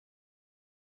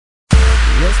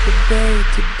Yesterday,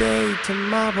 today,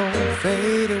 tomorrow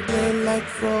fade away like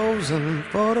frozen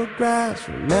photographs.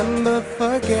 Remember,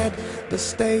 forget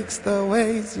mistakes, the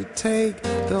ways you take,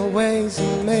 the ways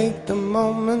you make the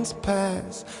moments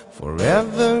pass.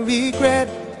 Forever regret,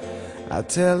 I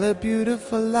tell a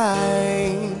beautiful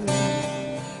lie,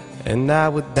 and I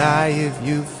would die if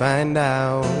you find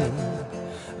out.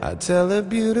 I tell a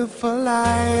beautiful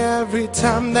lie every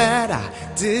time that I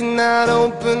did not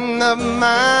open up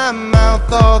my mouth.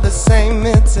 All the same,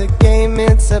 it's a game,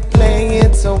 it's a play,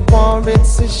 it's a war,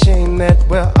 it's a shame that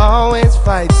we're always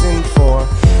fighting for.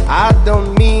 I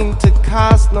don't mean to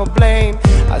cast no blame,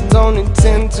 I don't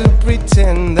intend to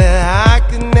pretend that I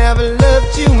could never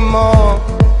loved you more.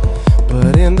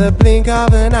 But in the blink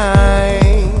of an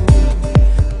eye,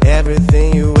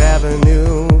 everything you ever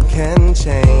knew can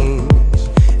change.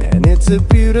 And it's a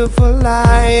beautiful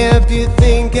lie if you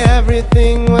think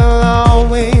everything will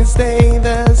always stay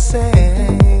the same.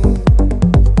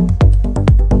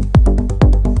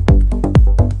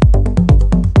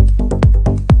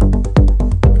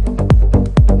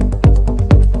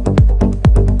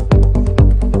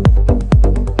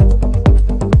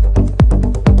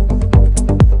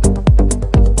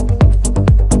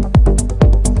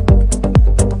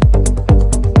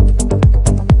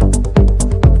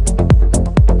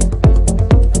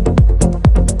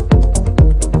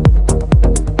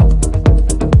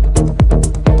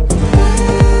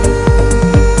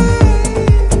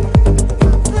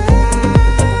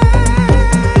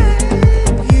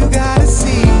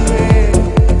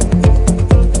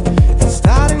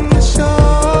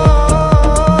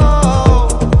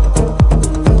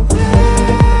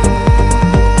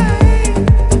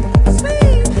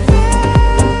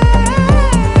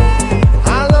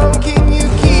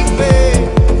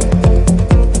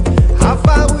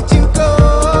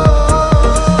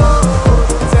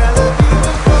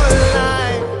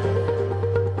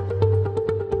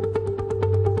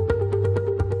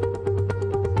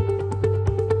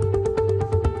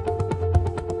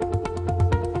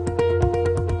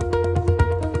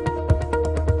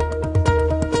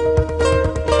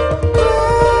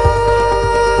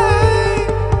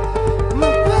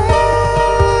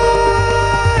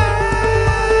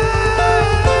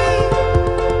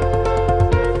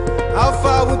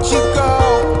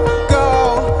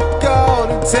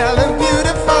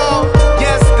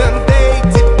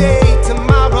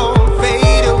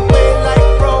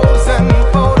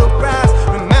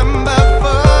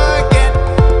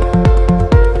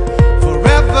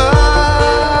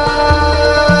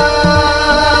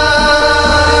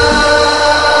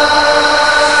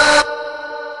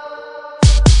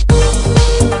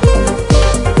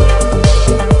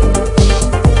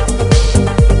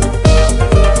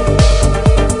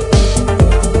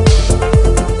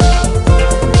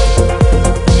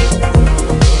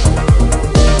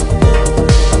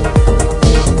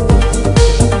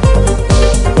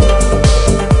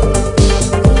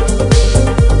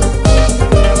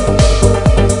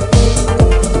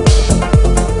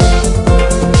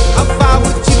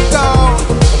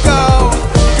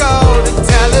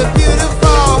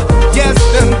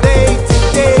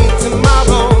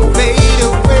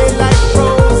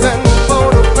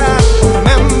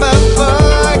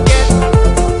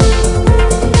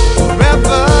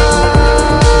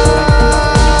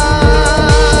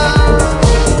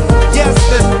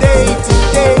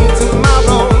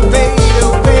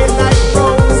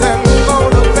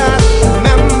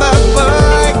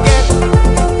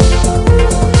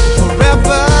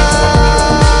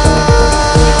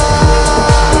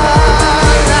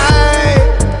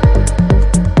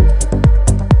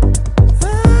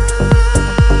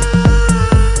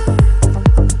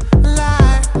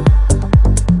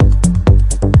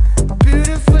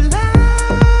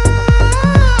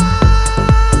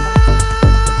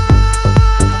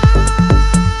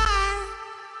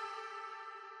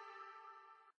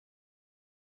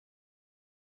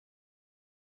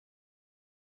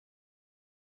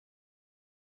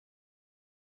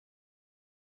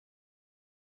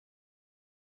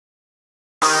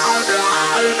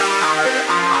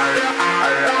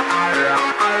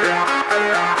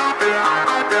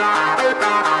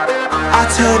 I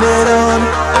turn it on,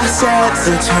 I set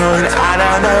the tone, and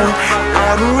I know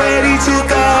I'm ready to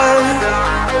go.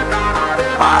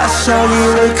 I saw you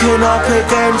looking up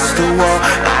against the wall,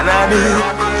 and I knew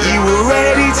you were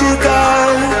ready to go.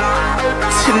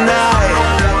 Tonight,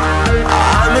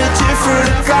 I'm a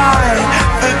different guy,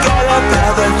 forget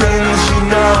about the things you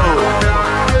know.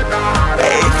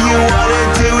 If you wanna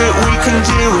do it, we can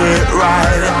do it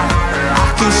right. I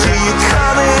can see you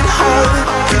coming home,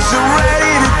 'cause I'm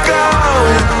ready to go.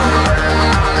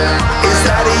 Is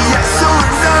that a yes or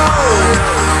a no?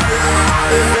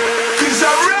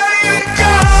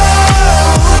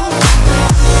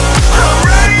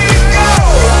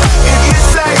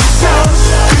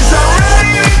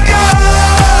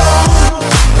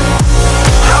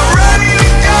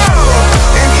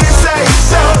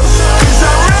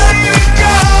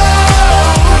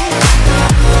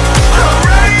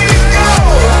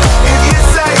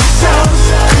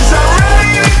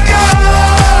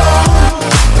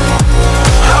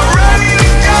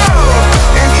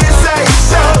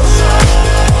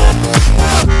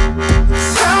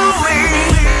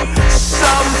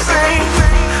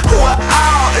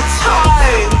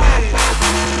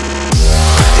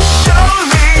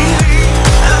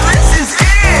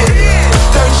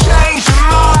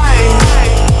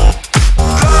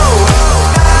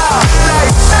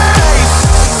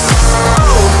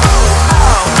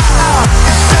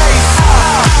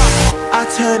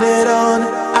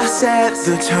 set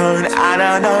the tone, and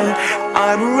I know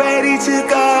I'm ready to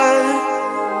go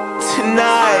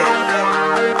tonight.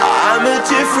 I'm a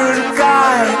different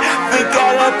guy,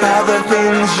 forget about the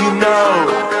things you know.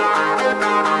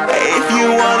 If you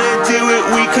wanna do it,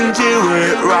 we can do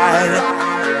it right.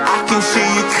 I can see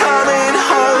you coming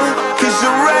home, 'cause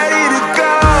I'm ready to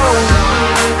go.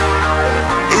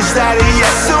 Is that a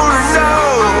yes or a no?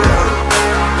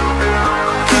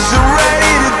 'Cause I'm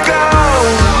ready to go.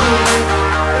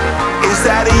 Is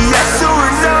that a yes or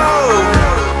a no?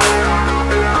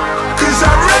 'Cause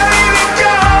I'm ready to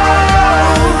go.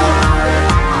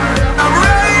 I'm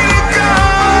ready to go.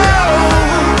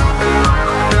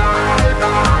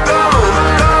 Go,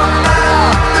 go now,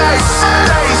 nice,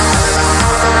 nice.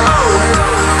 Oh,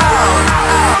 oh.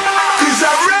 'Cause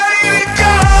I'm ready to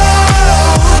go.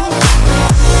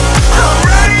 I'm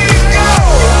ready to go.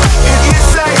 If you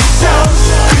say so.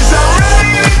 'Cause I'm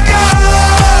ready to go.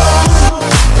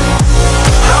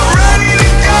 I'm ready to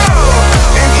go.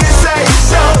 If you say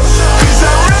so. 'Cause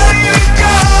I'm ready to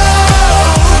go.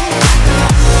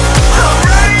 I'm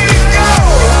ready to go.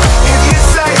 If you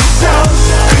say so.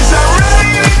 'Cause I'm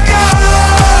ready to go.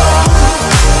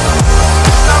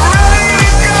 I'm ready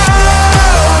to go.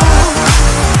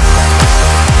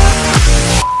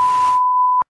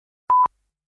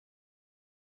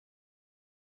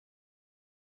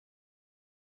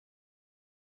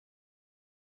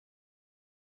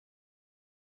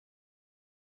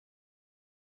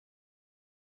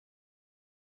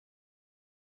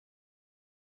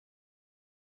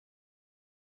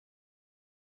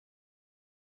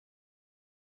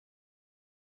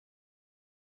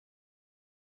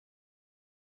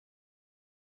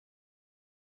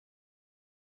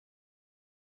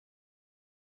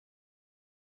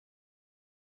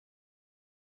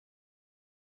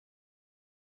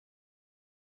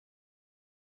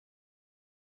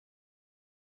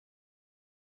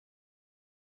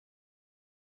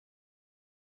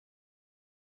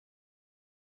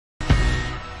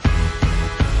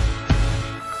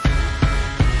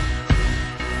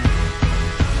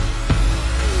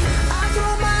 I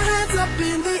throw my hands up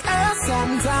in the air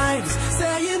sometimes,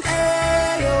 saying,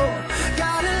 ayo,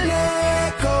 gotta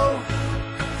let go.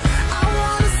 I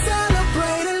wanna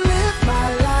celebrate and live my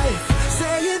life,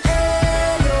 saying,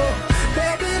 ayo,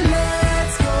 baby,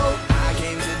 let's go. I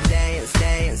came to dance,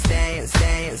 dance, dance,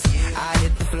 dance. I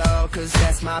hit the floor 'cause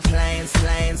that's my plans,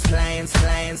 plans, plans,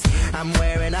 plans. I'm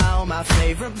wearing all my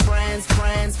favorite brands,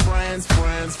 brands, brands,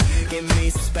 brands. Give me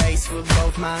some space with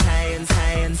both my hands,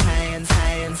 hands, hands,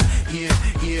 hands. Yeah,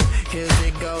 yeah, 'cause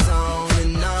it goes on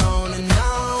and on and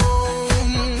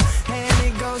on. And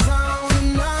it goes on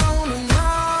and on and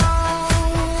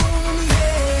on.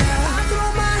 Yeah, I throw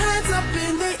my hands up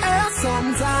in the air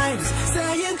sometimes,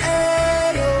 saying,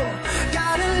 ayo,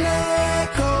 gotta let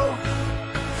go.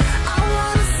 I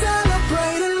wanna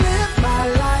celebrate and live my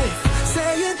life,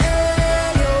 saying,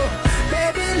 ayo,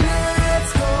 baby,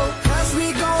 let's go. 'Cause we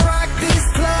gon' rock this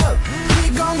club, we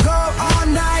gon' go all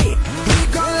night, we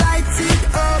gon' light it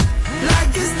up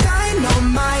like it's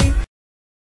dynamite.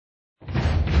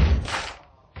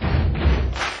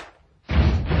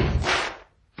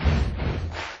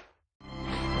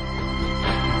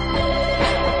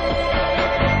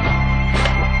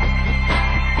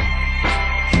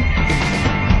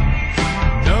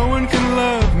 No one can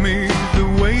love me the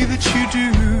way that you do.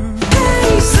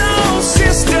 So,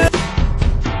 sister.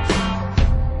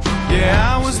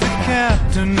 Yeah, I was the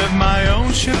captain of my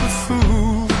own ship of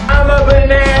fools. I'm a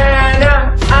banana,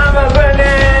 I'm a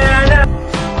banana.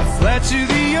 I fled to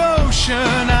the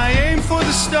ocean, I aimed for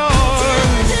the stars.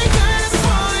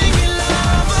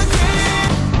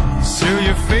 Still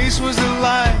your face was the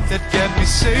light that kept me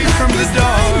safe from the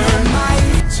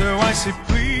dark. So I say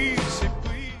please, say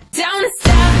please. Don't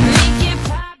stop, make it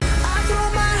pop. I throw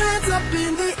my hands up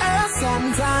in the air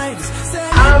sometimes,